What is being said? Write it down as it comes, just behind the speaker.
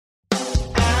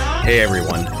Hey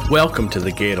everyone, welcome to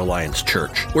the Gate Alliance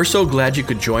Church. We're so glad you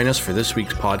could join us for this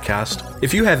week's podcast.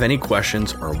 If you have any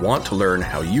questions or want to learn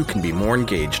how you can be more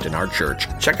engaged in our church,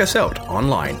 check us out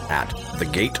online at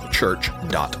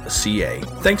thegatechurch.ca.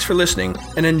 Thanks for listening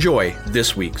and enjoy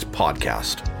this week's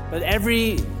podcast. But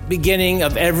every beginning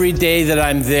of every day that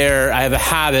I'm there, I have a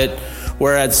habit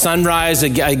where at sunrise,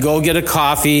 I go get a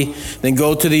coffee, then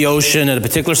go to the ocean at a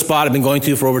particular spot I've been going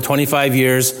to for over 25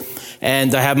 years.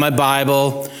 And I have my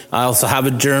Bible. I also have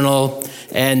a journal,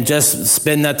 and just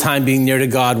spend that time being near to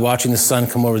God, watching the sun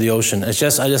come over the ocean. I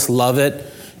just love it.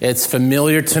 It's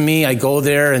familiar to me. I go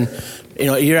there, and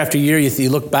year after year,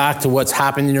 you look back to what's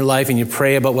happened in your life, and you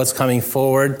pray about what's coming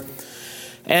forward.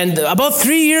 And about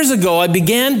 3 years ago, I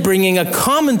began bringing a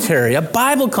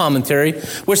Bible commentary,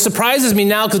 which surprises me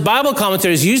now because Bible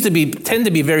commentaries tend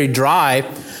to be very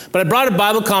dry. But I brought a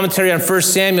Bible commentary on 1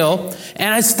 Samuel,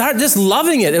 and I started just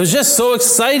loving it. It was just so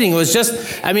exciting. It was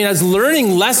I was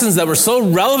learning lessons that were so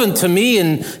relevant to me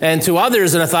and to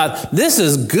others, and I thought, this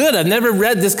is good. I've never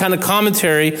read this kind of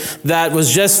commentary that was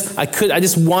I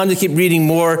just wanted to keep reading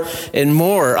more and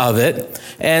more of it.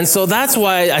 And so that's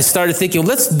why I started thinking,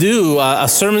 let's do a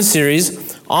sermon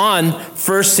series on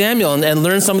 1 Samuel and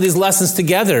learn some of these lessons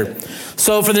together.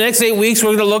 So for the next 8 weeks,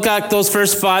 we're going to look at those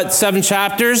first 7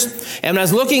 chapters. And I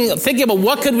was thinking about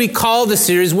what could we call this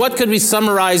series? What could we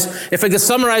summarize? If I could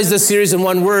summarize this series in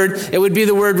one word, it would be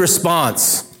the word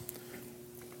response.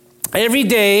 Every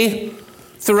day,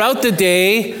 throughout the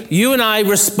day, you and I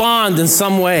respond in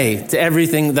some way to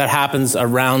everything that happens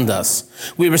around us.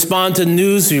 We respond to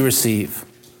news we receive.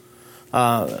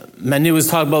 Manu was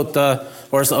talking about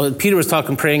Peter was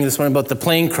praying this morning about the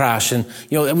plane crash. And,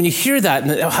 when you hear that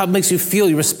and how it makes you feel,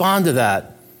 you respond to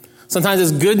that. Sometimes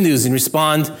it's good news and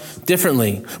respond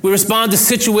differently. We respond to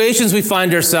situations we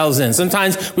find ourselves in.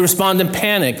 Sometimes we respond in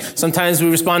panic. Sometimes we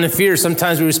respond in fear.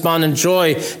 Sometimes we respond in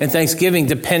joy and thanksgiving,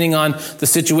 depending on the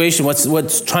situation,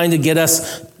 what's trying to get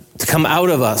us to come out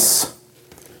of us.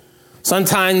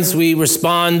 Sometimes we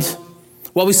respond,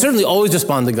 we certainly always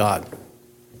respond to God.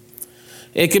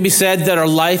 It could be said that our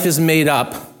life is made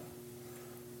up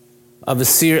of a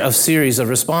series of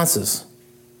responses.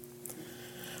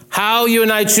 How you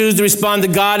and I choose to respond to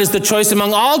God is the choice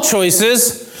among all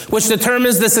choices, which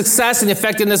determines the success and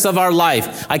effectiveness of our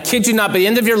life. I kid you not, by the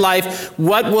end of your life,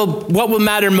 what will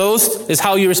matter most is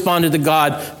how you responded to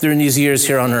God during these years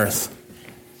here on earth.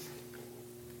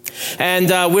 And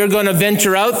we're going to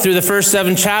venture out through the first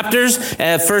 7 chapters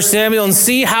of 1 Samuel and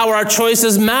see how our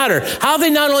choices matter. How they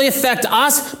not only affect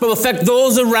us, but affect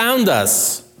those around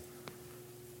us.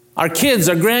 Our kids,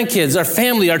 our grandkids, our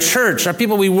family, our church, our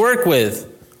people we work with.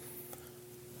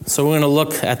 So we're going to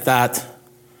look at that.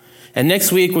 And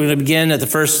next week, we're going to begin at the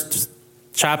first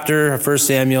chapter of 1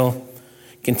 Samuel.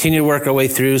 Continue to work our way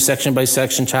through section by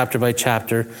section, chapter by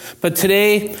chapter. But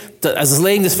today, as I was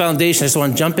laying this foundation, I just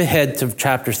want to jump ahead to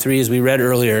chapter 3 as we read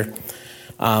earlier.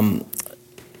 And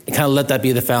kind of let that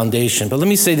be the foundation. But let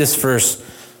me say this first.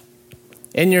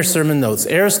 In your sermon notes,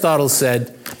 Aristotle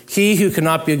said, "He who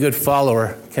cannot be a good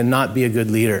follower cannot be a good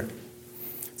leader."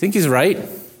 I think he's right.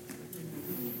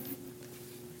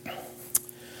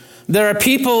 There are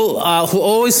people who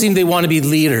always seem they want to be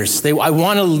leaders. I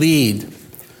want to lead.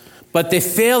 But they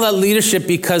fail at leadership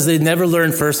because they never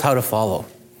learned first how to follow.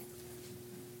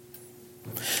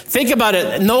 Think about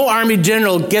it. No army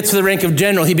general gets to the rank of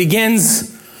general. He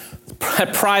begins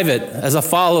at private as a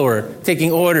follower,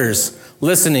 taking orders,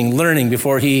 listening, learning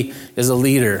before he is a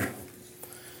leader.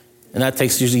 And that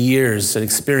takes usually years and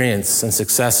experience and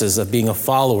successes of being a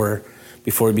follower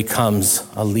before he becomes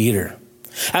a leader.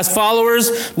 As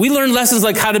followers, we learn lessons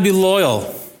like how to be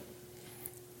loyal.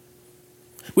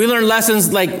 We learn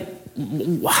lessons like,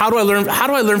 how do I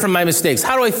learn from my mistakes?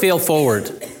 How do I fail forward?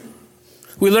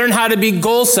 We learn how to be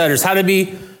goal setters, how to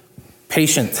be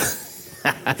patient.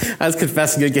 I was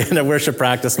confessing again at worship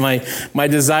practice, my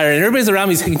desire. And everybody's around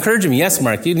me is encouraging me. Yes,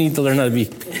 Mark, you need to learn how to be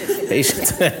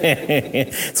patient.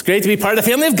 It's great to be part of the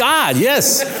family of God.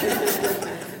 Yes.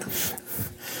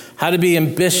 How to be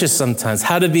ambitious sometimes,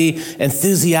 how to be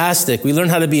enthusiastic. We learn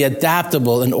how to be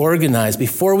adaptable and organized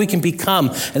before we can become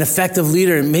an effective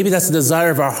leader. And maybe that's the desire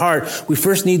of our heart. We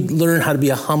first need to learn how to be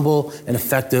a humble and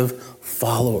effective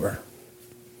follower.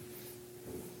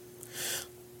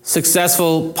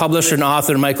 Successful publisher and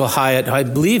author Michael Hyatt, I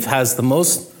believe, has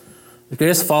the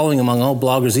greatest following among all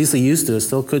bloggers. Easily used to, it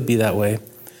still could be that way.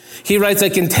 He writes, "I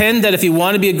contend that if you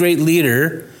want to be a great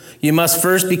leader, you must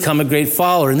first become a great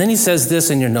follower." And then he says this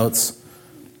in your notes.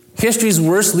 History's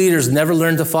worst leaders never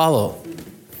learned to follow.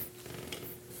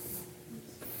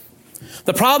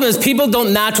 The problem is people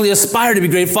don't naturally aspire to be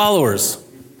great followers.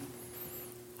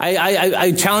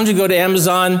 I challenge you to go to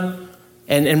Amazon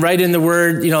and write in the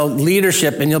word,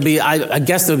 leadership, and you'll be, I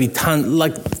guess there'll be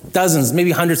dozens,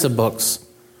 maybe hundreds of books.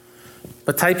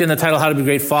 But type in the title, How to Be a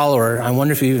Great Follower. I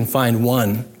wonder if you even find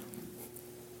one.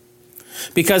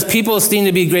 Because people esteem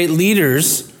to be great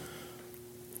leaders,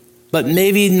 but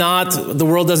maybe not, the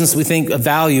world doesn't, we think,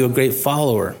 value a great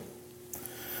follower.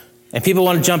 And people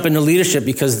want to jump into leadership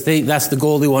because that's the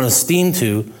goal they want to esteem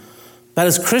to. But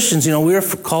as Christians, we are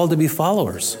called to be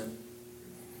followers.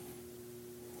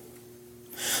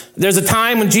 There's a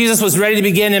time when Jesus was ready to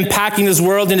begin impacting this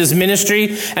world in his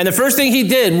ministry, and the first thing he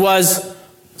did was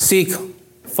seek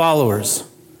followers.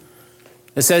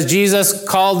 It says Jesus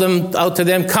called them out to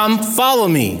them, "Come, follow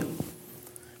me,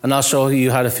 and I'll show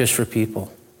you how to fish for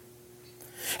people."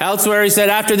 Elsewhere, he said,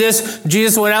 after this,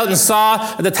 Jesus went out and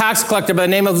saw the tax collector by the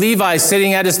name of Levi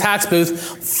sitting at his tax booth.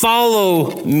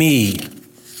 "Follow me."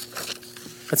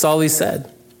 That's all he said.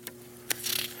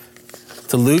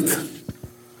 To Luke,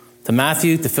 to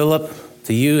Matthew, to Philip,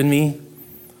 to you and me,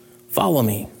 follow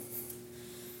me.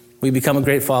 We become a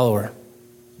great follower.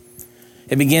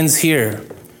 It begins here.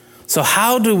 So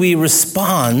how do we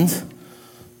respond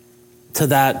to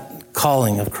that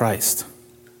calling of Christ?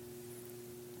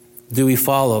 Do we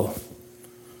follow?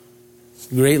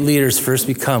 Great leaders first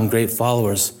become great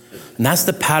followers. And that's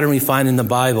the pattern we find in the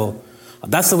Bible.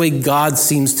 That's the way God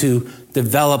seems to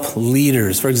develop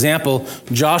leaders. For example,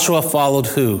 Joshua followed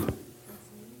who?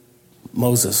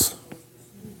 Moses.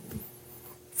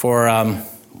 For at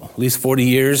least 40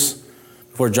 years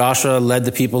before Joshua led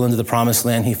the people into the promised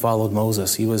land, he followed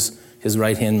Moses. He was his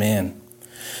right-hand man.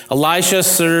 Elisha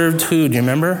served who? Do you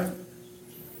remember?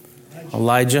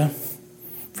 Elijah.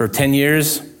 For 10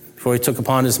 years before he took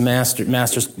upon his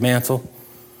master's mantle.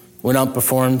 Went out and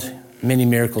performed many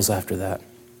miracles after that.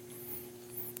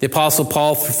 The Apostle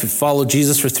Paul followed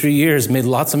Jesus for 3 years, made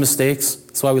lots of mistakes.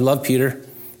 That's why we love Peter.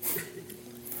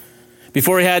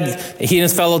 Before he and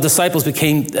his fellow disciples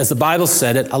became, as the Bible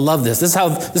said it, I love this. This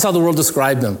is how the world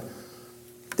described them.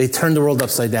 They turned the world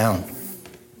upside down.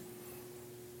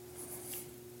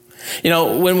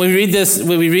 When we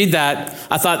read that,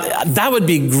 I thought that would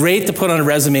be great to put on a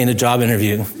resume in a job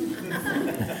interview.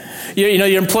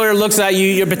 Your employer looks at you,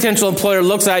 your potential employer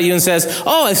looks at you and says,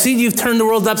 "Oh, I see you've turned the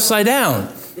world upside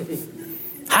down.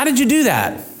 How did you do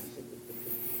that?"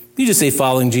 You just say,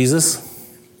 "Following Jesus."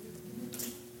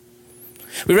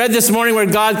 We read this morning where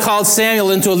God called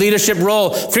Samuel into a leadership role.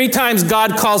 3 times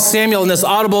God calls Samuel in this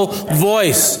audible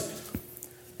voice.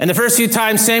 And the first few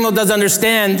times Samuel doesn't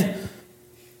understand,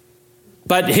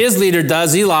 but his leader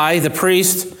does, Eli, the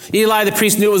priest. Eli, the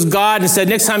priest, knew it was God and said,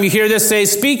 "Next time you hear this, say,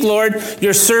 'Speak, Lord,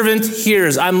 your servant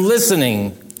hears. I'm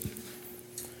listening.'"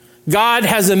 God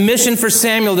has a mission for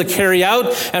Samuel to carry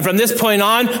out. And from this point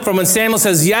on, from when Samuel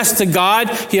says yes to God,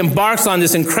 he embarks on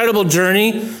this incredible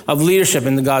journey of leadership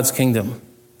in God's kingdom.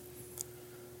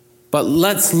 But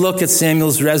let's look at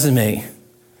Samuel's resume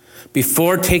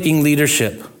before taking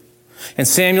leadership. In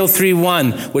Samuel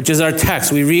 3:1, which is our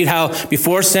text, we read how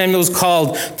before Samuel was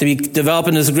called to be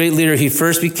developing as a great leader, he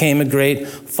first became a great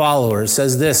follower. It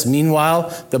says this,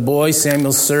 "Meanwhile, the boy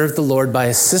Samuel served the Lord by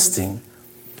assisting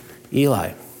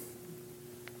Eli."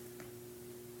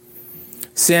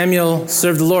 Samuel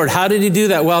served the Lord. How did he do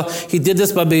that? Well, he did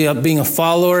this by being a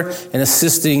follower and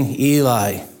assisting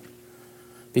Eli.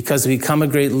 Because to become a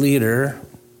great leader,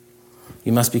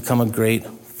 you must become a great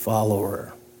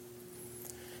follower.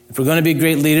 If we're going to be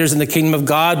great leaders in the kingdom of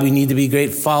God, we need to be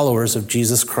great followers of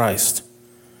Jesus Christ.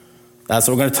 That's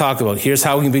what we're going to talk about. Here's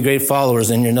how we can be great followers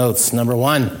in your notes. Number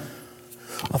 1,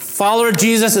 a follower of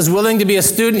Jesus is willing to be a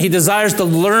student. He desires to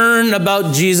learn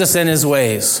about Jesus and his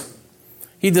ways.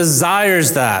 He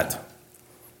desires that.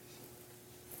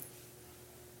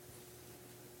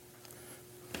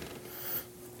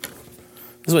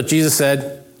 This is what Jesus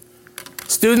said.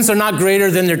 Students are not greater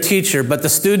than their teacher, but the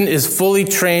student is fully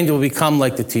trained and will become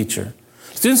like the teacher.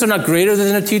 Students are not greater than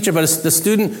their teacher, but the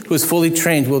student who is fully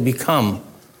trained will become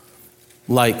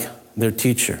like their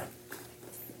teacher.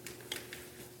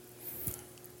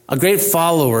 A great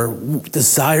follower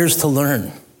desires to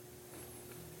learn.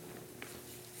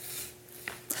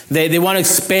 They want to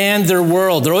expand their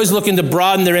world. They're always looking to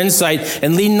broaden their insight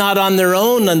and lean not on their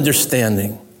own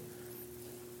understanding.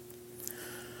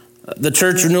 The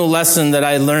church renewal lesson that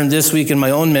I learned this week in my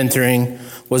own mentoring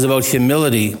was about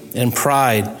humility and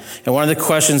pride. And one of the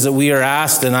questions that we are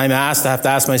asked, and I'm asked, I have to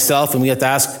ask myself, and we have to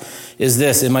ask, is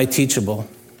this: am I teachable?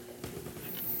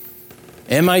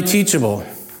 Am I teachable?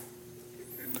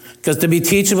 Because to be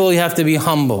teachable, you have to be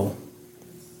humble.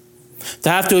 To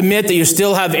have to admit that you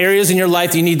still have areas in your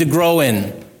life that you need to grow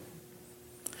in.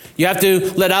 You have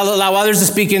to allow others to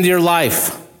speak into your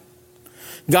life.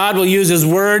 God will use his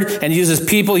word and use his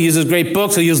people, he uses great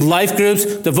books, he'll use life groups,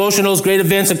 devotionals, great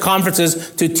events, and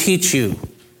conferences to teach you.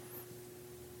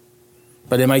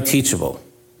 But am I teachable?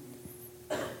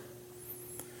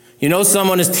 You know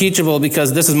someone is teachable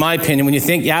because, this is my opinion, when you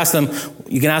can ask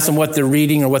them what they're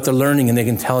reading or what they're learning, and they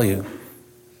can tell you.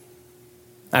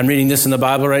 I'm reading this in the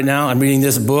Bible right now. I'm reading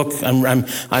this book. I'm going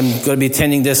to be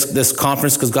attending this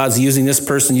conference because God's using this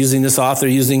person, using this author,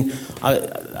 using...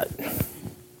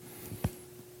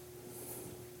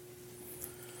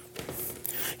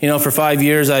 You know, for 5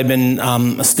 years I've been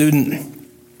a student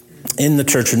in the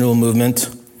church renewal movement.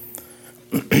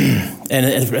 And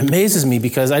it amazes me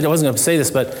because I wasn't going to say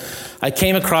this, but I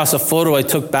came across a photo I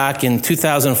took back in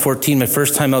 2014, my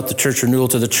first time out to church renewal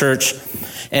to the church.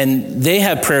 And they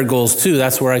have prayer goals too.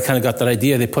 That's where I kind of got that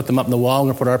idea. They put them up in the wall.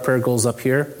 We're going to put our prayer goals up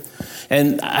here.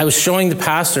 And I was showing the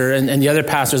pastor and the other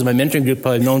pastors in my mentoring group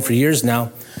I've known for years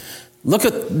now. Look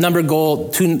at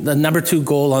the number 2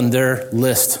 goal on their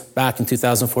list back in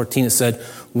 2014. It said,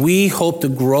 we hope to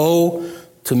grow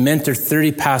to mentor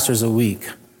 30 pastors a week.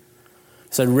 I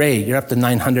said, Ray, you're up to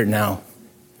 900 now.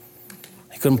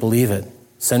 I couldn't believe it.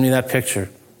 Send me that picture.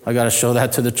 I got to show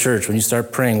that to the church. When you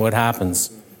start praying, what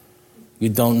happens? You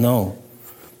don't know.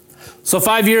 So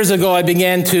 5 years ago, I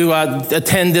began to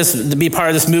attend this, to be part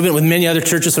of this movement with many other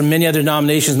churches from many other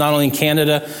denominations, not only in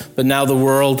Canada, but now the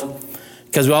world.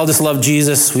 Because we all just love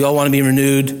Jesus. We all want to be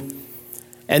renewed.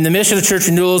 And the mission of church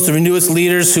renewal is to renew its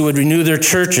leaders who would renew their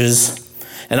churches.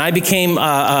 And I became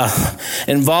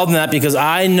involved in that because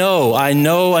I know I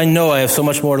have so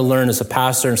much more to learn as a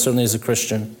pastor and certainly as a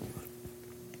Christian.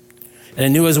 And I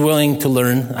knew I was willing to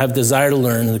learn. I have a desire to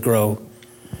learn and to grow.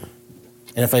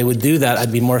 And if I would do that,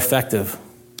 I'd be more effective.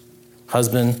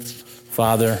 Husband,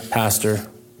 father, pastor,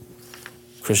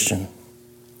 Christian.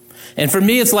 And for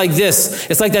me, it's like this.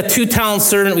 It's like that 2-talent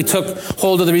servant. We took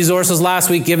hold of the resources last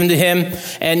week given to him.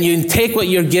 And you take what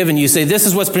you're given. You say, this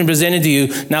is what's been presented to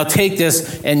you. Now take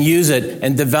this and use it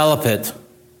and develop it.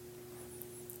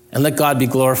 And let God be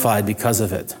glorified because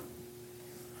of it.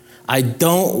 I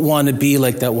don't want to be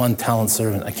like that 1-talent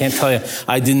servant. I can't tell you.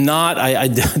 I do not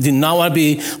want to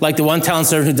be like the 1-talent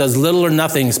servant who does little or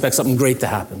nothing, expects something great to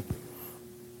happen.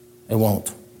 It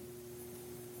won't.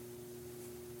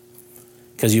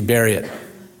 Because you bury it.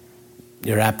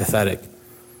 You're apathetic.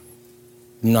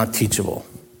 You're not teachable.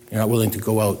 You're not willing to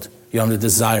go out. You don't have the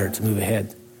desire to move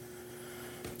ahead.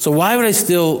 So why would I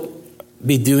still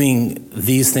be doing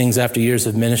these things after years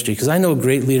of ministry? Because I know a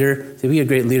great leader. To be a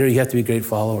great leader, you have to be a great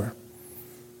follower.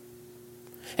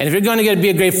 And if you're going to be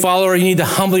a great follower, you need to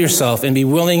humble yourself and be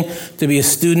willing to be a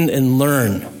student and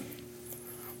learn.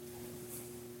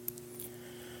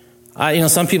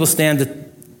 Some people tend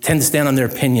to stand on their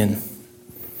opinion.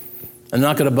 I'm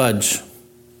not going to budge.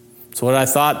 It's what I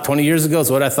thought 20 years ago. It's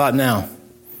what I thought now.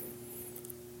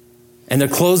 And they're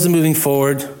closed to moving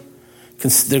forward.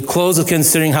 They're closed to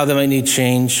considering how they might need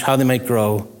change, how they might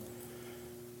grow.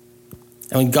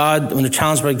 And when they're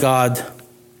challenged by God,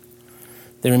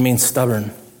 they remain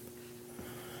stubborn.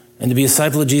 And to be a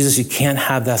disciple of Jesus, you can't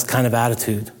have that kind of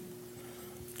attitude.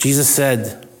 Jesus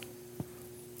said,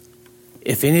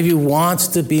 if any of you wants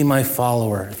to be my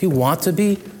follower, if you want to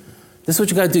be, this is what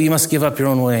you got to do. You must give up your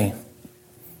own way.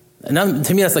 And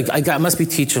to me, that's like, I must be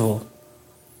teachable.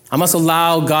 I must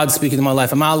allow God to speak into my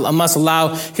life. I must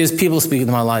allow his people to speak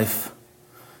into my life.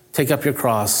 Take up your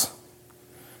cross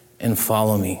and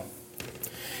follow me.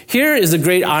 Here is the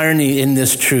great irony in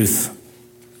this truth.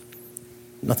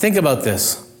 Now think about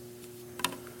this.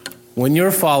 When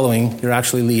you're following, you're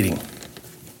actually leading.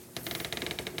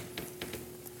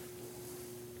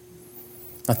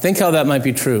 Now think how that might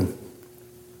be true.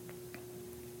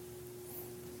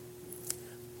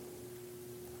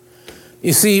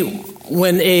 You see,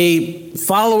 when a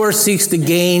follower seeks to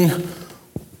gain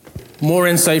more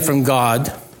insight from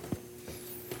God,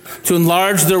 to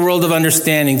enlarge their world of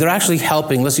understanding, they're actually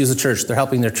helping. Let's use the church. They're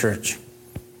helping their church.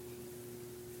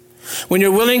 When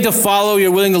you're willing to follow,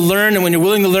 you're willing to learn. And when you're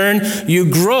willing to learn,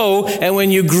 you grow. And when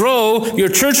you grow, your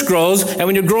church grows. And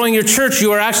when you're growing your church,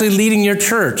 you are actually leading your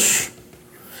church.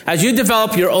 As you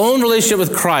develop your own relationship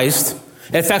with Christ,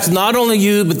 it affects not only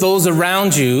you, but those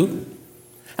around you.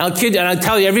 And I'll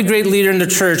tell you, every great leader in the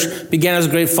church began as a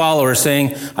great follower,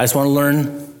 saying, I just want to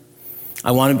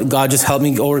learn. God, just help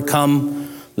me overcome.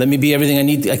 Let me be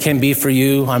everything I can be for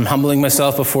you. I'm humbling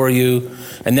myself before you.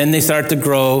 And then they start to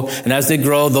grow. And as they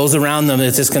grow, those around them,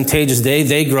 it's just contagious.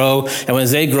 They grow. And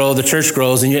as they grow, the church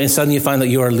grows. And suddenly you find that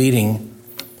you are leading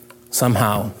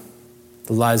somehow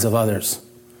the lives of others.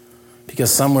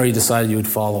 Because somewhere you decided you would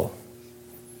follow.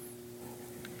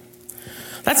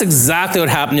 That's exactly what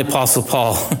happened to Apostle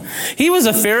Paul. He was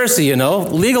a Pharisee,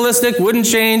 legalistic, wouldn't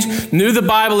change, knew the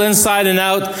Bible inside and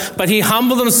out, but he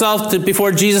humbled himself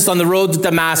before Jesus on the road to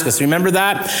Damascus. Remember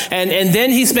that? And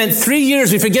then he spent 3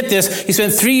 years, we forget this, he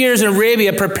spent 3 years in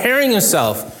Arabia preparing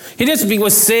himself. He didn't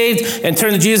was saved and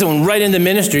turned to Jesus and went right into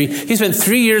ministry. He spent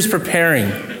 3 years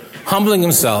preparing, humbling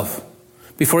himself,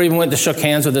 before he even went to shook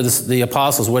hands with the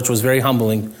apostles, which was very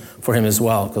humbling for him as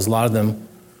well, because a lot of them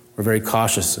were very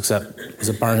cautious, except was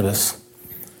it Barnabas.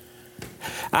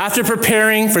 After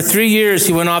preparing for 3 years,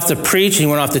 he went off to preach, he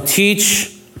went off to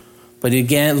teach, but he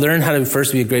again learned how to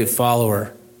first be a great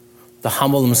follower, to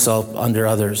humble himself under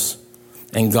others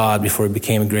and God before he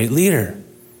became a great leader.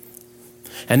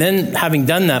 And then, having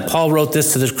done that, Paul wrote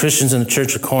this to the Christians in the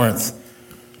church of Corinth.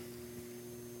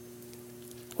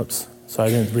 Whoops, sorry,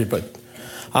 I didn't read, but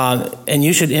and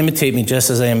you should imitate me just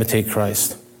as I imitate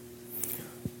Christ.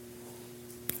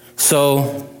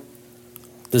 So,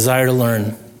 desire to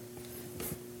learn.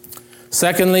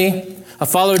 Secondly, a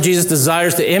follower of Jesus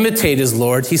desires to imitate his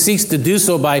Lord. He seeks to do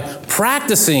so by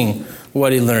practicing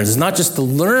what he learns. It's not just to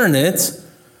learn it,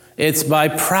 it's by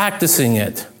practicing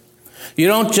it. You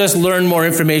don't just learn more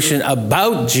information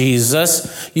about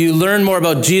Jesus. You learn more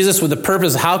about Jesus with the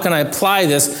purpose, how can I apply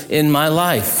this in my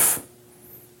life?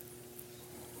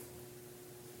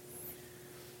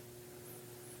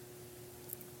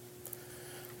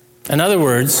 In other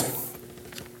words,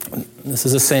 this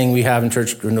is a saying we have in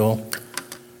Church Renewal.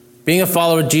 Being a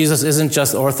follower of Jesus isn't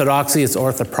just orthodoxy, it's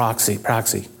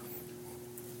orthopraxy.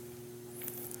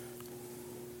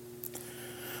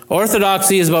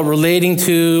 Orthodoxy is about relating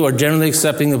to or generally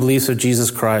accepting the beliefs of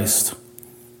Jesus Christ.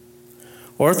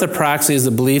 Orthopraxy is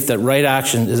the belief that right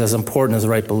action is as important as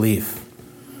right belief.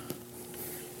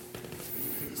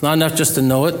 It's not enough just to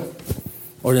know it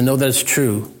or to know that it's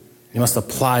true. You must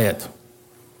apply it.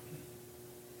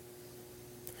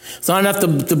 It's not enough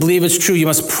to believe it's true. You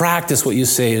must practice what you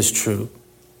say is true.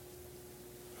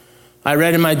 I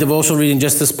read in my devotional reading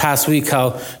just this past week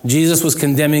how Jesus was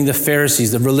condemning the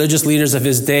Pharisees, the religious leaders of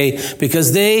his day,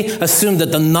 because they assumed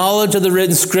that the knowledge of the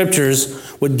written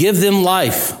scriptures would give them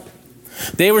life.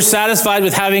 They were satisfied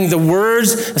with having the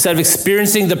words instead of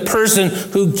experiencing the person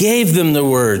who gave them the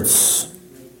words.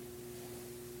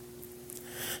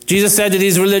 Jesus said to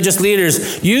these religious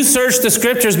leaders, you search the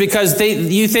scriptures because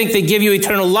you think they give you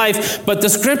eternal life, but the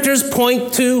scriptures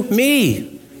point to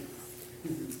me.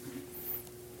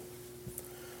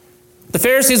 The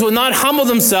Pharisees would not humble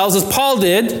themselves as Paul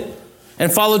did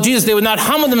and follow Jesus. They would not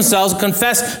humble themselves,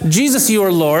 confess, Jesus, you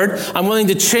are Lord. I'm willing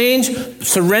to change,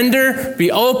 surrender,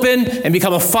 be open, and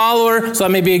become a follower so I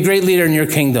may be a great leader in your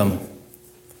kingdom.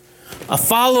 A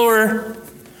follower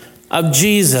of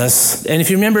Jesus, and if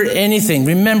you remember anything,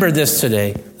 remember this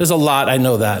today. There's a lot, I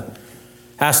know that.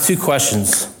 Ask 2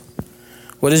 questions.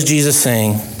 What is Jesus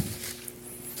saying?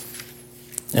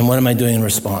 And what am I doing in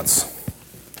response?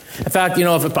 In fact,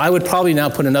 if I would probably now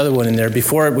put another one in there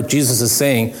before what Jesus is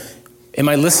saying. Am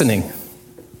I listening?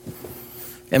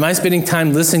 Am I spending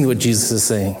time listening to what Jesus is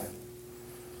saying?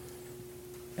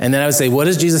 And then I would say, what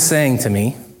is Jesus saying to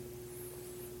me?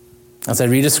 As I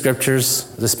read the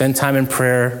scriptures, as I spend time in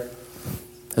prayer,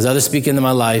 as others speak into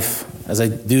my life, as I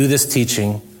do this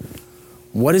teaching,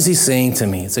 what is he saying to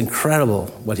me? It's incredible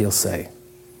what he'll say.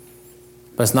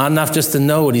 But it's not enough just to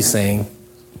know what he's saying.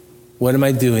 What am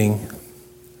I doing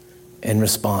in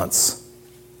response?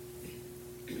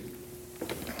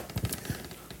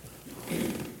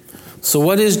 So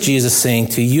what is Jesus saying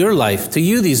to your life, to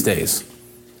you these days?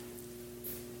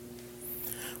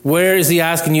 Where is he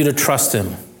asking you to trust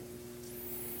him?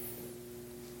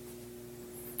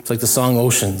 It's like the song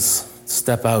Oceans,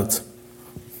 step out.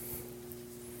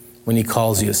 When he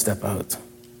calls you to step out.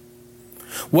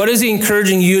 What is he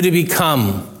encouraging you to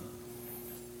become?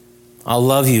 I'll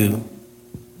love you.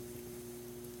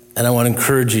 And I want to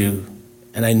encourage you.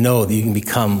 And I know that you can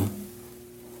become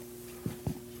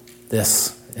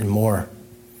this and more.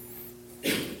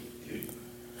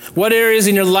 What areas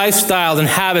in your lifestyle and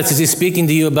habits is he speaking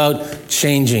to you about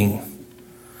changing?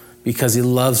 Because he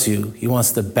loves you. He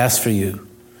wants the best for you.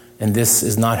 And this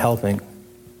is not helping.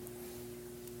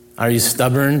 Are you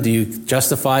stubborn? Do you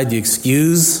justify? Do you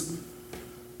excuse?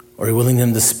 Or are you willing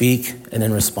him to speak and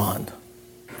then respond?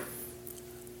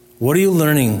 What are you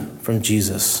learning from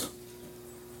Jesus?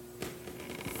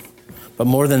 But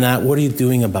more than that, what are you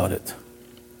doing about it?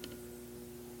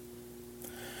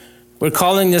 We're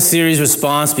calling this series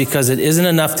Response because it isn't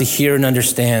enough to hear and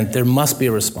understand. There must be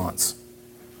a response.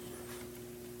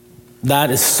 That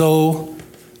is so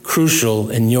crucial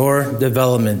in your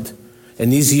development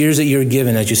And these years that you're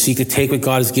given, as you seek to take what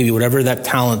God has given you, whatever that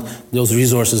talent, those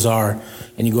resources are,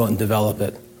 and you go out and develop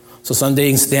it. So someday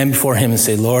you can stand before him and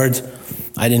say, Lord,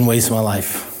 I didn't waste my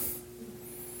life.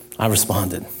 I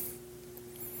responded.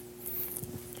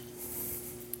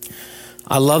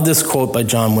 I love this quote by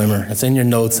John Wimmer. It's in your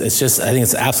notes. I think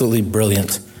it's absolutely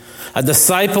brilliant. A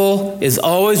disciple is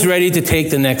always ready to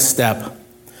take the next step.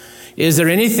 If there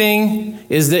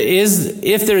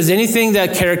is anything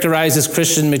that characterizes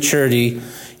Christian maturity,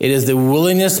 it is the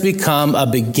willingness to become a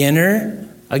beginner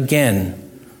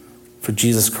again for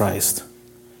Jesus Christ.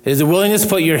 It is the willingness to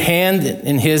put your hand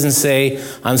in his and say,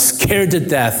 I'm scared to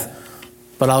death,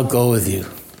 but I'll go with you.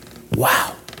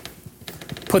 Wow.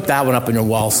 Put that one up on your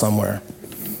wall somewhere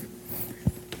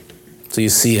so you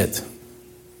see it.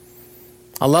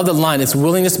 I love the line. It's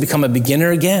willingness to become a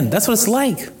beginner again. That's what it's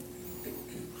like.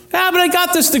 Yeah, but I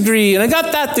got this degree, and I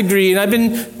got that degree, and I've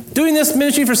been doing this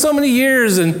ministry for so many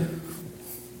years, and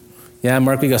yeah,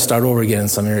 Mark, we got to start over again in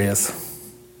some areas.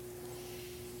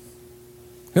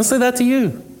 He'll say that to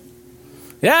you.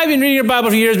 Yeah, I've been reading your Bible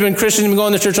for years, been Christian, been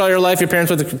going to church all your life, your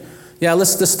parents went to... Yeah,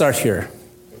 let's just start here.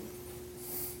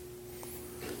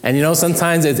 And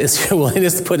sometimes it's your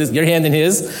willingness to put your hand in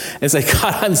his, and it's like,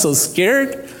 God, I'm so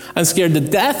scared. I'm scared to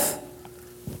death,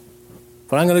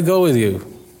 but I'm going to go with you.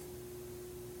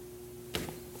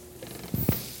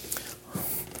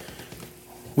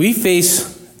 We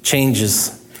face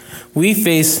changes. We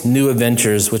face new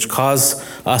adventures, which cause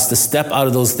us to step out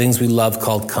of those things we love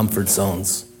called comfort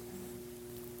zones.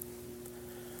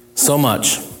 So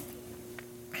much.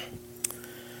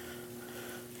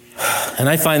 And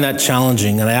I find that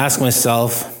challenging. And I ask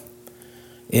myself,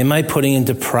 am I putting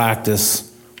into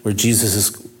practice where Jesus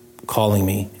is calling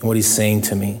me and what he's saying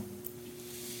to me?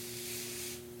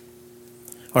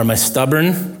 Or am I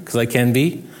stubborn, because I can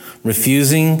be,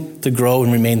 refusing to grow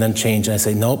and remain unchanged? And I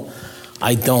say, nope,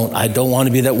 I don't. I don't want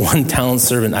to be that one-talent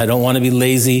servant. I don't want to be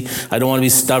lazy. I don't want to be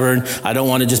stubborn. I don't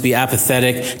want to just be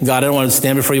apathetic. God, I don't want to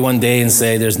stand before you one day and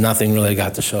say, there's nothing really I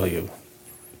got to show you.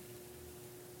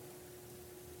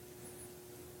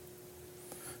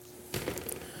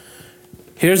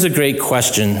 Here's a great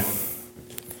question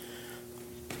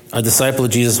a disciple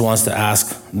of Jesus wants to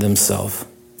ask themselves.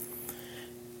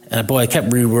 And boy, I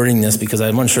kept rewording this because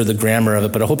I'm unsure of the grammar of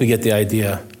it, but I hope you get the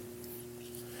idea.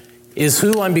 Is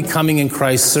who I'm becoming in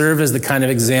Christ serve as the kind of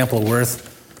example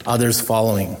worth others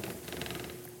following?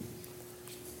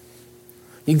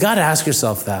 You got to ask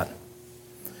yourself that.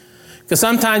 Because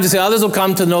sometimes you say, others will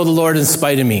come to know the Lord in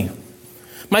spite of me.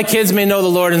 My kids may know the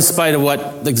Lord in spite of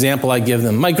what example I give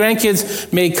them. My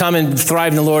grandkids may come and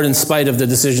thrive in the Lord in spite of the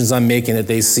decisions I'm making that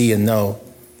they see and know.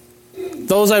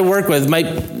 Those I work with might,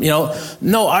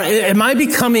 am I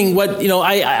becoming what,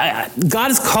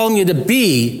 God is calling you to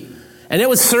be? And it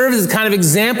would serve as a kind of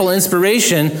example,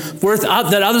 inspiration, worth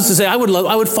that others to say, I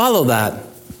would follow that.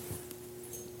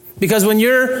 Because when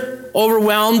you're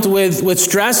overwhelmed with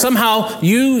stress, somehow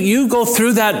you go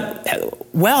through that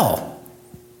well.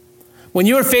 When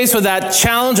you are faced with that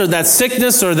challenge or that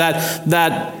sickness or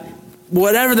that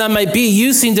whatever that might be,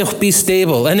 you seem to be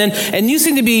stable. And you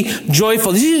seem to be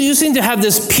joyful. You seem to have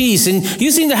this peace, and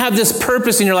you seem to have this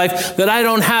purpose in your life that I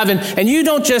don't have. And you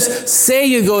don't just say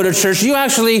you go to church. You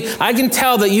actually, I can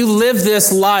tell that you live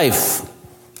this life.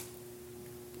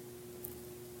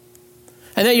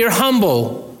 And that you're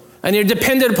humble and you're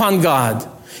dependent upon God.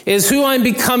 Is who I'm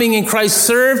becoming in Christ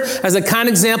serve as a kind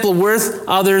of example worth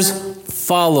others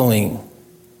following?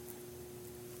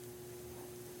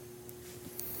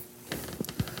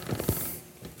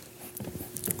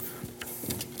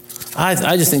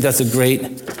 I just think that's a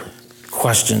great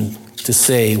question to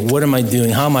say. What am I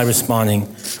doing? How am I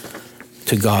responding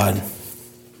to God?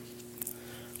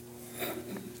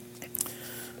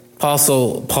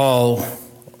 Apostle Paul,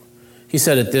 he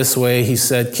said it this way. He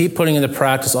said, keep putting into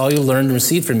practice all you learned and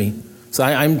received from me. So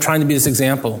I'm trying to be this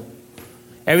example.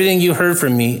 Everything you heard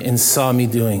from me and saw me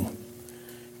doing.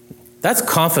 That's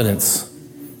confidence.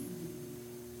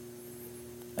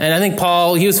 And I think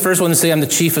Paul, he was the first one to say, I'm the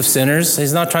chief of sinners.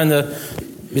 He's not trying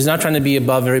to be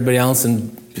above everybody else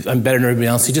and I'm better than everybody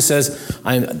else. He just says,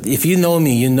 if you know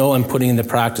me, you know I'm putting into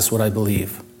practice what I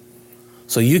believe.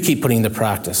 So you keep putting into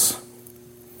practice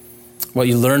what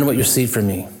you learned, what you received from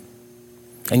me.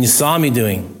 And you saw me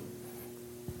doing.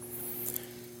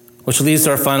 Which leads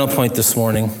to our final point this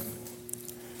morning.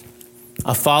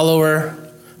 A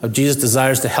follower of Jesus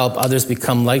desires to help others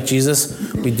become like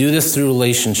Jesus. We do this through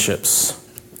relationships.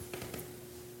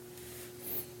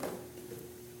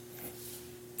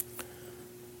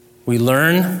 We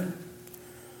learn,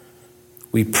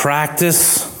 we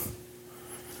practice,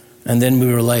 and then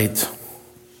we relate.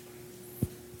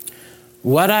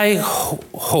 What I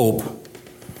hope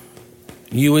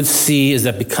you would see is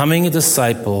that becoming a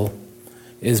disciple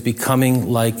is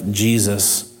becoming like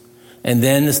Jesus. And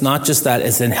then it's not just that,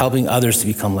 it's then helping others to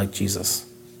become like Jesus.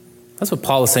 That's what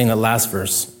Paul is saying in that last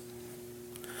verse.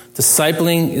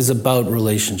 Discipling is about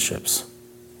relationships.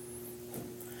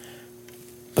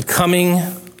 Becoming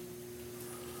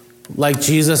like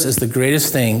Jesus is the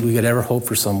greatest thing we could ever hope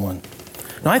for someone.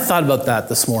 Now, I thought about that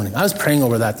this morning. I was praying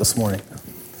over that this morning.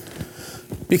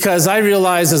 Because I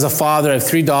realized as a father, I have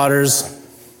 3 daughters,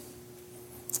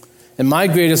 and my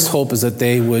greatest hope is that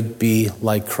they would be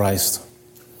like Christ.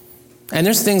 And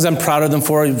there's things I'm proud of them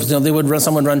for.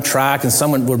 Someone run track, and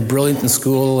someone were brilliant in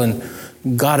school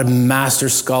and got a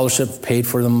master's scholarship paid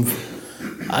for them.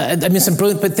 I mean, some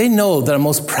brilliant, but they know that I'm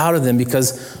most proud of them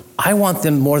because I want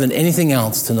them more than anything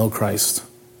else to know Christ.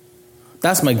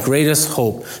 That's my greatest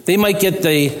hope. They might get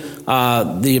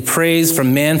the praise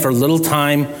from man for a little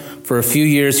time, for a few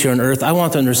years here on earth. I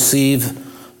want them to receive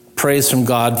praise from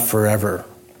God forever.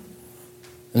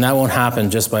 And that won't happen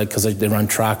just because they run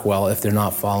track well if they're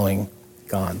not following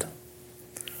God.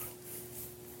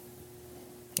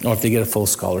 Or if they get a full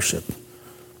scholarship.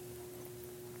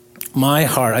 My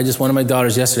heart, one of my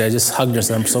daughters yesterday, I just hugged her and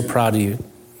said, I'm so proud of you.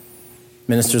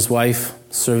 Minister's wife,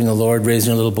 serving the Lord,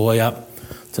 raising her little boy up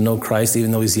to know Christ,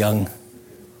 even though he's young.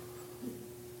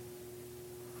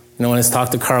 When I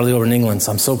talked to Carly over in England,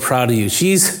 so I'm so proud of you.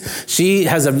 She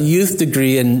has a youth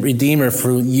degree in Redeemer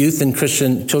for youth and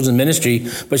Christian children's ministry,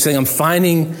 but she's saying,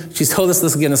 she's told us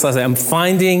this again this last night, I'm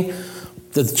finding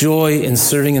the joy in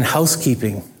serving in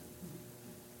housekeeping.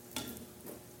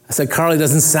 I said, Carly,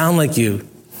 doesn't sound like you.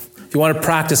 If you want to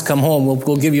practice, come home.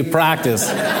 We'll give you practice.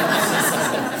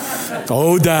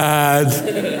 Oh, Dad.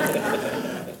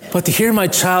 But to hear my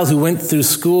child who went through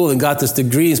school and got this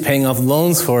degree, is paying off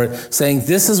loans for it, saying,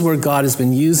 this is where God has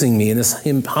been using me in this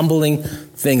humbling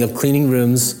thing of cleaning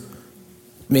rooms,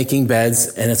 making beds,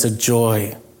 and it's a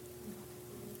joy.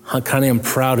 Connie, I'm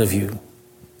proud of you.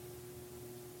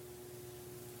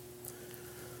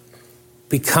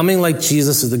 Becoming like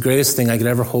Jesus is the greatest thing I could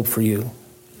ever hope for you.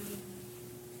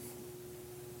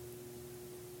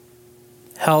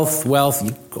 Health,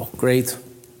 wealth, great.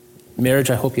 Marriage,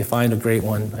 I hope you find a great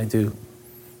one. I do.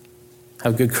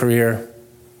 Have a good career.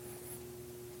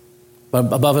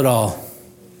 But above it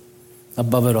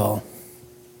all,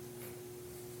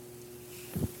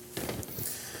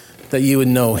 that you would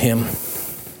know him.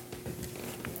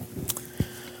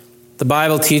 The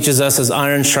Bible teaches us as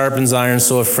iron sharpens iron,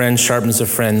 so a friend sharpens a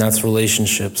friend. That's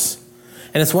relationships.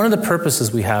 And it's one of the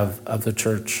purposes we have of the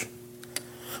church.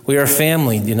 We are a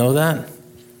family. Do you know that?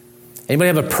 Anybody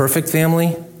have a perfect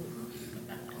family?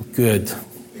 Good.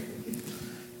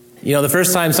 The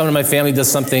first time someone in my family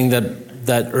does something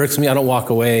that irks me, I don't walk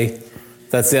away.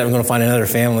 That's it, I'm going to find another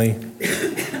family.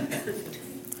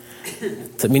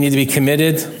 So we need to be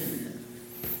committed.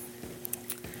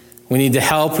 We need to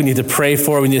help. We need to pray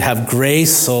for. We need to have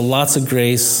grace, so lots of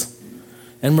grace.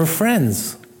 And we're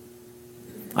friends.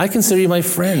 I consider you my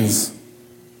friends.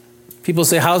 People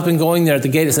say, how's it been going there at the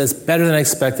gate? It says, better than I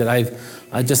expected.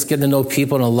 I just get to know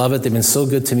people and I love it. They've been so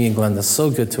good to me in Glenda, so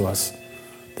good to us.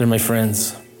 They're my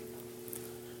friends.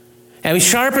 And we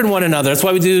sharpen one another. That's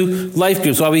why we do life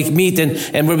groups, why we meet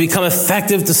and we become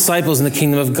effective disciples in the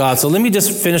kingdom of God. So let me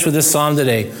just finish with this psalm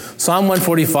today. Psalm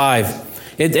 145.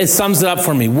 It sums it up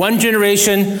for me. One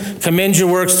generation commends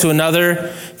your works to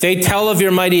another. They tell of your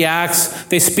mighty acts.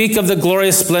 They speak of the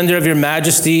glorious splendor of your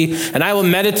majesty, and I will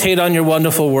meditate on your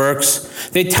wonderful works.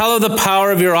 They tell of the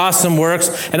power of your awesome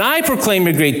works, and I proclaim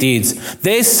your great deeds.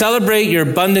 They celebrate your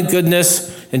abundant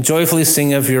goodness and joyfully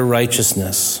sing of your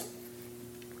righteousness.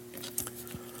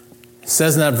 It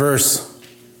says in that verse,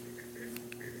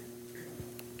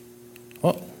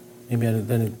 maybe I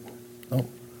didn't. Oh.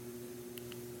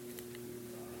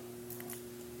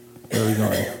 Where are we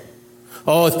going?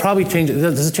 Oh, it's probably changed.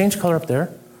 Does it change color up there?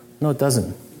 No, it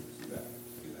doesn't.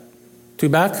 2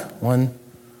 back? 1,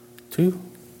 2.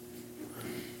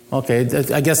 Okay,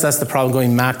 I guess that's the problem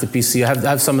going Mac to PC. I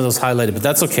have some of those highlighted, but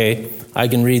that's okay. I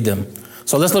can read them.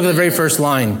 So let's look at the very first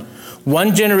line.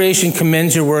 One generation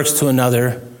commends your works to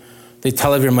another. They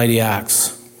tell of your mighty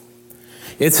acts.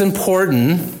 It's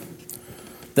important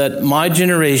that my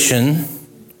generation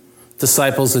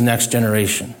disciples the next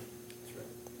generation.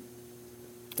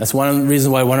 That's one of the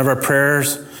reasons why one of our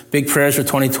prayers, big prayers for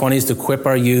 2020, is to equip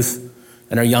our youth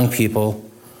and our young people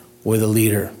with a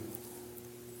leader.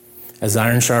 As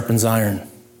iron sharpens iron.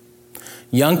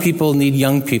 Young people need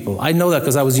young people. I know that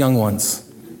because I was young once.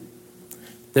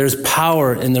 There's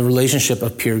power in the relationship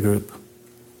of peer group.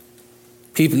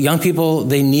 Young people,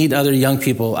 they need other young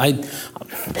people.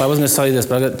 I wasn't going to tell you this,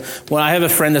 but I have a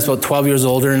friend that's about 12 years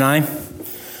older than I.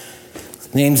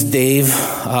 His name's Dave.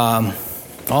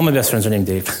 All my best friends are named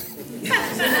Dave.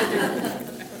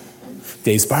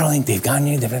 Dave Sparling, Dave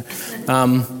Gagne,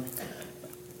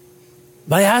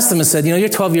 but I asked him and said, you're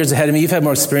 12 years ahead of me. You've had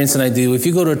more experience than I do. If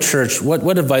you go to a church,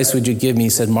 what advice would you give me? He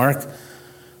said, Mark,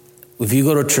 if you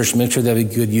go to a church, make sure they have a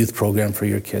good youth program for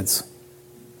your kids.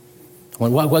 I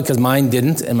went, what? Because mine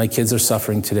didn't, and my kids are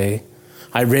suffering today.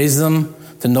 I raised them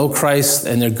to know Christ,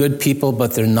 and they're good people,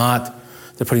 but they're not.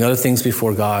 They're putting other things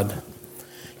before God.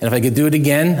 And if I could do it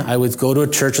again, I would go to a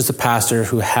church as a pastor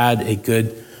who had a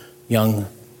good young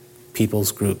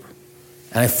people's group.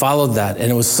 And I followed that, and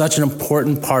it was such an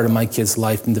important part of my kids'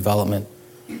 life and development,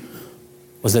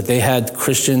 was that they had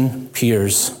Christian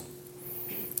peers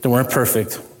that weren't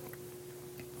perfect,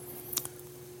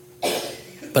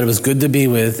 but it was good to be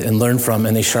with and learn from,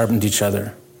 and they sharpened each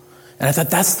other. And I thought,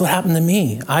 that's what happened to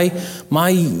me. My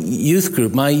youth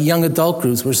group, my young adult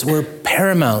groups were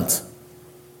paramount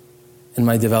in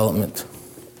my development.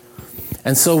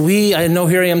 And so I know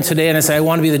here I am today, and I say, I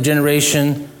want to be the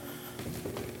generation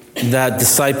that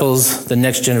disciples the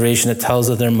next generation, that tells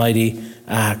of their mighty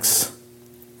acts.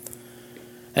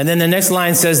 And then the next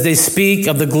line says, they speak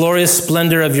of the glorious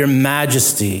splendor of your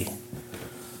majesty.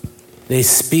 They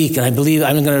speak, and I believe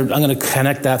I'm going to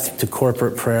connect that to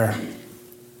corporate prayer.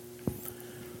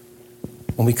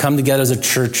 When we come together as a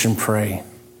church and pray.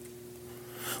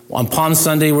 On Palm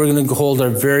Sunday, we're going to hold our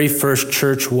very first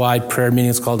church-wide prayer meeting.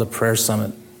 It's called a prayer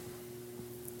summit.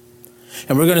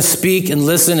 And we're going to speak and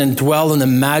listen and dwell in the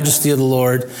majesty of the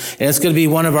Lord. And it's going to be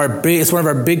one of our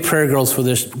big prayer goals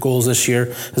this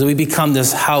year, as we become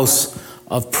this house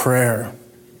of prayer.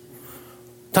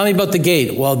 Tell me about the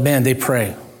gate. Well, man, they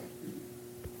pray.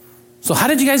 So how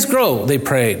did you guys grow? They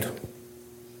prayed.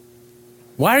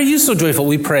 Why are you so joyful?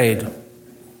 We prayed.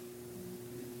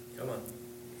 Come on.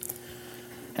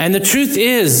 And the truth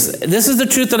is, this is the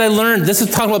truth that I learned. This is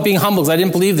talking about being humble, because I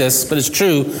didn't believe this, but it's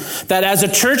true, that as a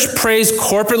church prays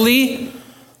corporately,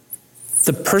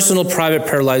 the personal, private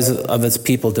prayer lives of its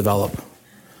people develop.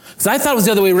 Because I thought it was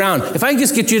the other way around. If I can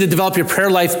just get you to develop your prayer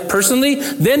life personally,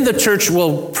 then the church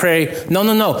will pray.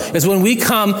 No. It's when we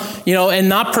come, and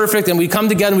not perfect, and we come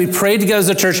together and we pray together as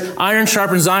a church, iron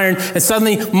sharpens iron, and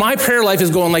suddenly my prayer life is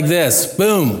going like this.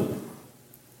 Boom.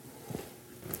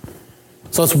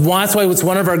 So that's why it's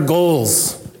one of our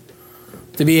goals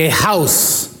to be a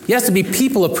house. Yes, to be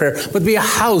people of prayer, but to be a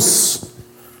house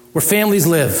where families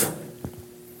live.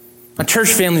 A church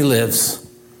family lives.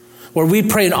 Where we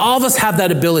pray, and all of us have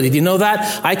that ability. Do you know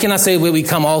that? I cannot say we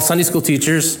become all Sunday school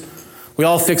teachers. We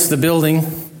all fix the building.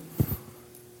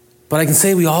 But I can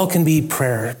say we all can be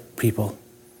prayer people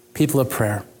of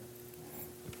prayer.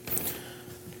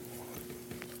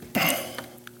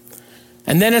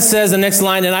 And then it says, the next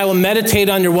line, and I will meditate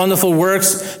on your wonderful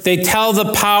works. They tell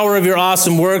the power of your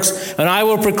awesome works, and I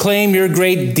will proclaim your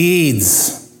great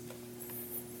deeds.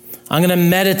 I'm going to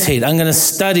meditate. I'm going to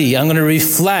study. I'm going to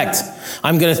reflect.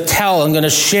 I'm going to tell. I'm going to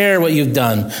share what you've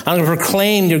done. I'm going to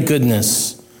proclaim your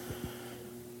goodness.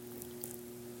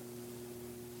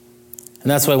 And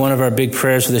that's why one of our big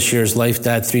prayers for this year is Life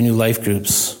Dad, 3 new life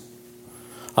groups.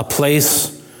 A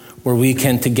place where we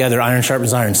can together, iron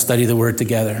sharpens iron, study the word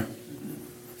together.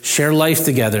 Share life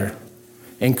together.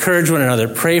 Encourage one another.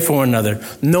 Pray for one another.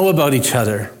 Know about each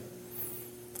other.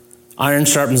 Iron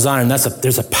sharpens iron.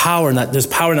 There's power in that. There's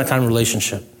power in that kind of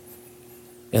relationship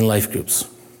in life groups.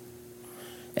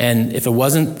 And if it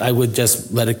wasn't, I would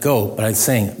just let it go. But I'm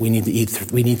saying we need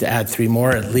to add 3 more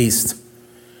at least.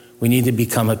 We need to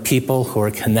become a people who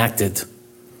are connected.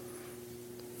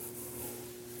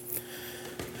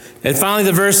 And finally,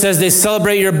 the verse says, they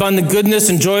celebrate your abundant goodness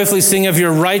and joyfully sing of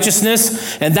your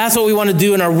righteousness. And that's what we want to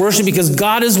do in our worship, because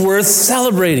God is worth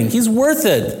celebrating. He's worth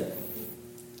it.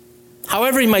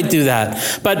 However he might do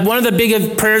that. But one of the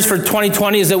big prayers for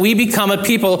 2020 is that we become a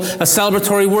people of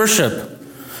celebratory worship.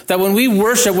 That when we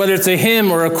worship, whether it's a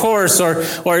hymn or a chorus or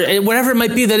whatever it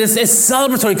might be, that it's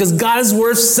celebratory, because God is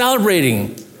worth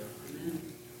celebrating.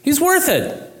 He's worth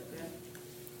it.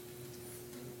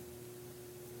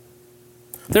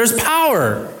 There's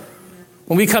power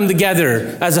when we come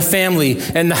together as a family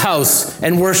in the house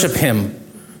and worship him.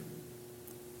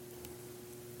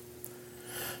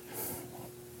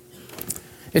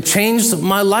 It changed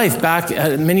my life back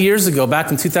many years ago, back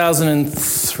in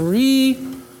 2003.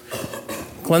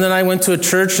 Glenn and I went to a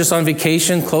church just on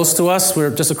vacation close to us. We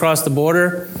were just across the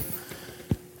border.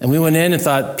 And we went in and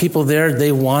thought, people there,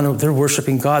 they're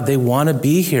worshiping God. They want to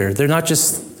be here. They're not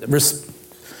just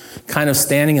kind of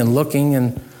standing and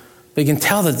looking, but you can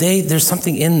tell that there's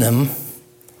something in them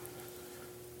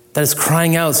that is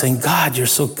crying out, saying, God, you're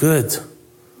so good.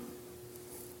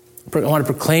 I want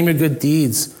to proclaim your good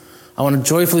deeds. I want to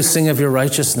joyfully sing of your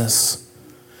righteousness.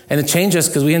 And it changed us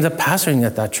because we ended up pastoring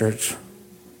at that church.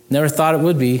 Never thought it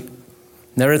would be.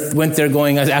 Never went there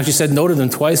going, I actually said no to them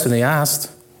twice when they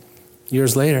asked,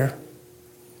 years later.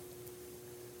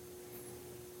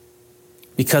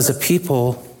 Because the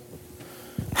people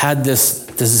had this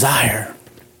desire.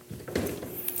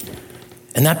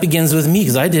 And that begins with me,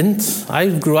 because I didn't. I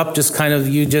grew up just kind of,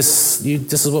 this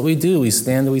is what we do. We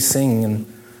stand and we sing, and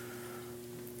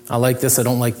I like this, I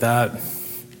don't like that. In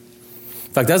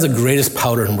fact, that's the greatest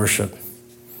powder in worship.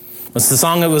 When the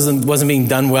song wasn't being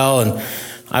done well, and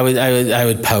I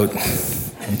would pout,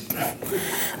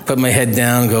 put my head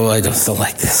down, and go, I don't still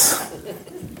like this.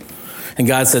 And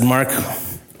God said, Mark,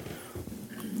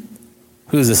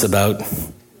 who's this about?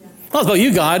 Well, it's about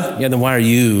you, God. Yeah, then why are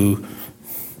you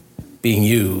being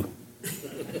you?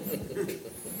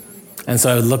 And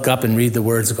so I would look up and read the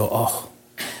words and go, oh,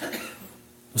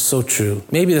 it's so true.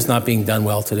 Maybe it's not being done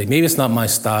well today. Maybe it's not my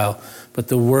style, but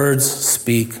the words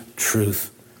speak truth.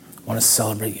 I want to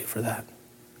celebrate you for that.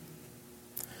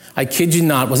 I kid you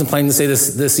not, wasn't planning to say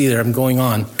this either. I'm going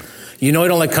on. You know I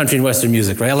don't like country and western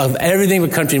music, right? I love everything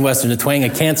but country and western. The twang I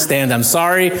can't stand. I'm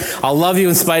sorry. I'll love you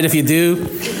in spite if you do.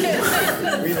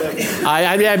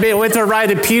 I went to a ride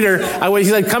at Peter.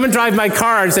 He's like, come and drive my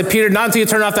car. I said, Peter, not until you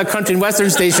turn off that country and western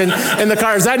station in the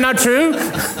car. Is that not true?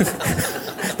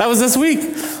 That was this week.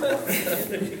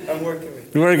 I'm working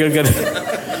with you. We're good.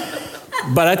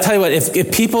 But I tell you what,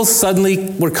 if people suddenly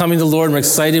were coming to the Lord and were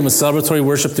excited with celebratory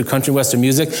worship through country and western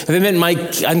music, if it meant my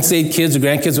unsaved kids or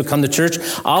grandkids would come to church,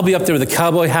 I'll be up there with a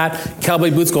cowboy hat, cowboy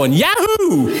boots going,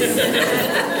 Yahoo!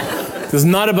 It's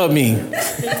not about me.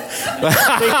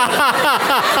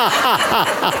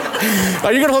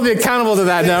 Are you going to hold me accountable to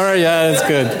that now, right? Yeah, that's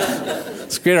good.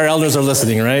 It's great our elders are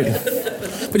listening, right?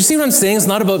 But you see what I'm saying? It's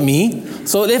not about me.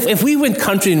 So if we went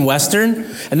country and western,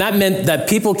 and that meant that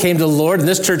people came to the Lord, and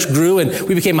this church grew, and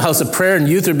we became a house of prayer, and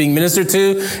youth were being ministered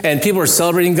to, and people were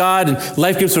celebrating God, and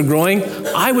life groups were growing,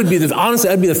 honestly,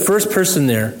 I'd be the first person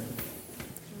there.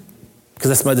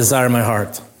 Because that's my desire in my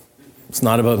heart. It's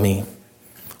not about me.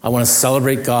 I want to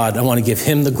celebrate God. I want to give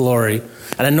him the glory.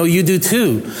 And I know you do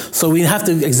too. So we have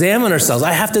to examine ourselves.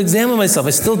 I have to examine myself.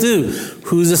 I still do.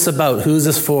 Who's this about? Who's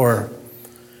this for?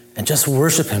 And just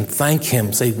worship him. Thank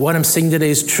him. Say, what I'm singing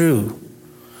today is true.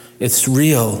 It's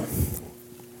real.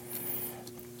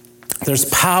 There's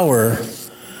power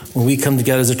when we come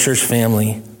together as a church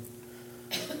family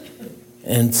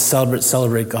and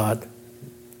celebrate God.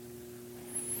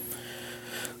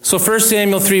 So 1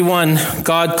 Samuel 3:1,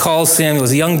 God calls Samuel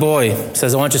as a young boy.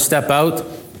 Says, I want you to step out.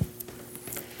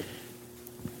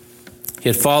 He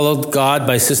had followed God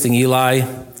by assisting Eli.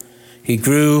 He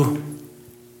grew.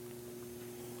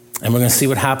 And we're going to see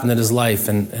what happened in his life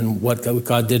and what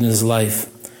God did in his life.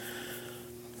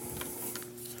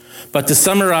 But to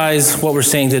summarize what we're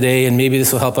saying today, and maybe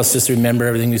this will help us just remember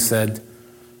everything we said.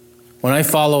 When I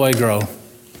follow, I grow.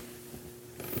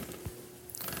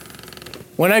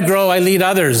 When I grow, I lead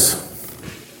others.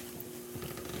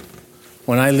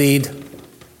 When I lead,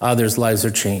 others' lives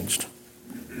are changed.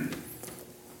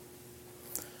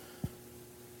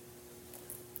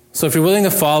 So if you're willing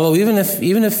to follow, even if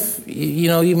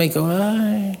you may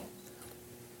go,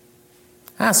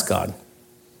 ask God.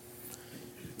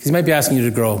 Because he might be asking you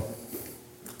to grow.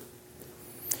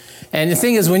 And the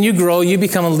thing is, when you grow, you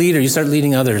become a leader. You start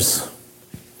leading others.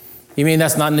 You mean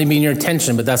that's not maybe your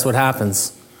intention, but that's what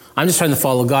happens. I'm just trying to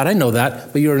follow God. I know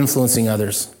that, but you're influencing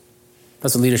others.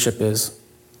 That's what leadership is.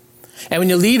 And when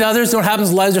you lead others, what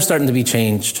happens? Lives are starting to be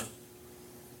changed.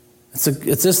 It's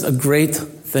just a great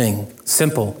thing.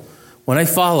 Simple. When I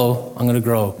follow, I'm going to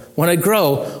grow. When I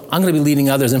grow, I'm going to be leading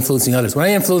others, influencing others. When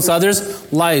I influence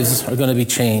others, lives are going to be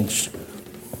changed.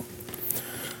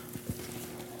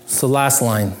 So last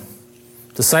line.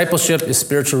 Discipleship is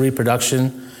spiritual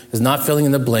reproduction. It's not filling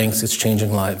in the blanks. It's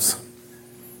changing lives.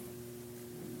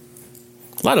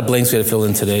 A lot of blanks we had to fill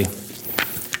in today.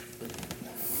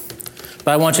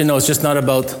 But I want you to know it's just not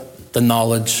about the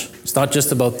knowledge. It's not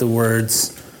just about the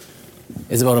words.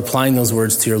 It's about applying those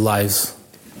words to your lives,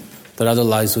 that other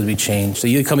lives would be changed. So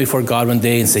you come before God one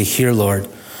day and say, here, Lord,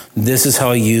 this is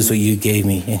how I use what you gave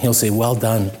me. And he'll say, well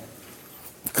done.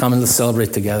 Come and let's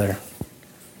celebrate together.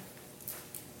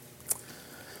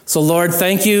 So Lord,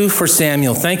 thank you for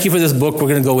Samuel. Thank you for this book we're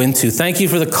going to go into. Thank you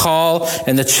for the call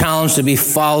and the challenge to be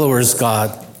followers,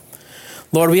 God.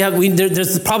 Lord,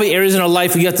 there's probably areas in our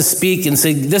life where you have to speak and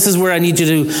say, this is where I need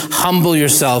you to humble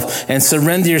yourself and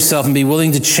surrender yourself and be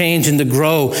willing to change and to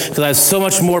grow, because I have so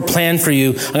much more planned for you.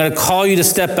 I'm going to call you to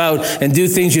step out and do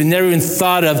things you never even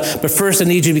thought of, but first I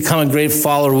need you to become a great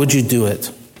follower. Would you do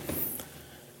it?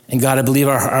 And God, I believe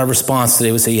our response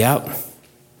today would say, yeah.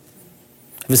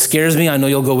 If it scares me, I know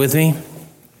you'll go with me.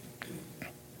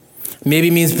 Maybe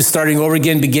it means starting over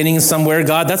again, beginning somewhere.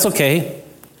 God, that's okay.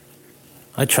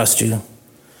 I trust you.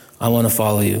 I want to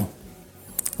follow you.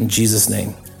 In Jesus'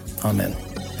 name, amen.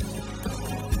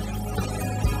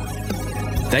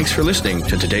 Thanks for listening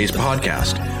to today's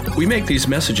podcast. We make these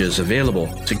messages available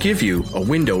to give you a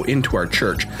window into our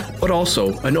church, but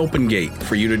also an open gate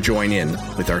for you to join in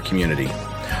with our community.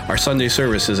 Our Sunday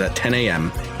service is at 10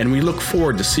 a.m., and we look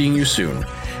forward to seeing you soon.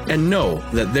 And know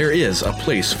that there is a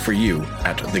place for you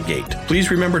at the gate. Please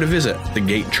remember to visit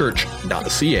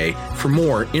thegatechurch.ca for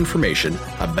more information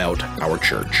about our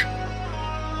church.